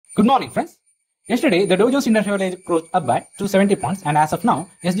Good morning, friends. Yesterday, the Dow Jones Industrial Average closed up by 270 points, and as of now,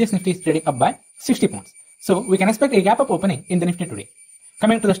 SGX Nifty is trading up by 60 points. So we can expect a gap up opening in the Nifty today.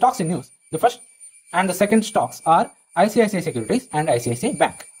 Coming to the stocks in news, the first and the second stocks are ICICI Securities and ICICI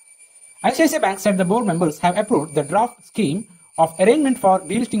Bank. ICICI Bank said the board members have approved the draft scheme of arrangement for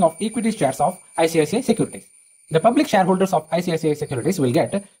delisting of equity shares of ICICI Securities. The public shareholders of ICICI Securities will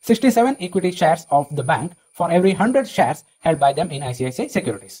get 67 equity shares of the bank for every 100 shares held by them in ICICI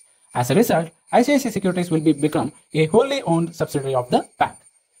Securities. As a result, ICICI Securities will become a wholly owned subsidiary of the bank.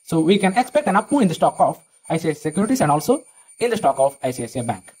 So we can expect an up move in the stock of ICICI Securities and also in the stock of ICICI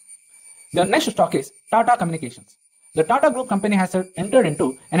Bank. The next stock is Tata Communications. The Tata Group company has entered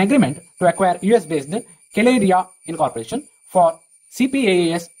into an agreement to acquire US-based Keleria Incorporation for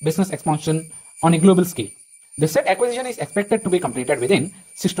CPaaS business expansion on a global scale. The said acquisition is expected to be completed within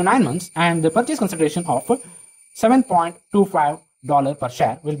 6 to 9 months, and the purchase consideration of $7.25 per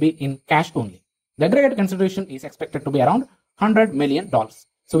share will be in cash only. The aggregate consideration is expected to be around $100 million.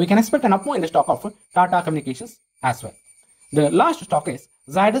 So we can expect an up move in the stock of Tata Communications as well. The last stock is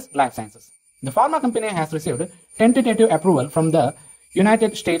Zydus Life Sciences. The pharma company has received tentative approval from the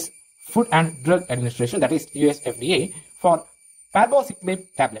United States Food and Drug Administration, that is US FDA, for palbociclib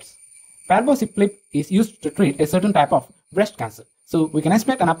tablets. Palbociclib is used to treat a certain type of breast cancer. So we can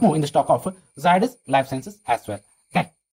expect an up move in the stock of Zydus Life Sciences as well.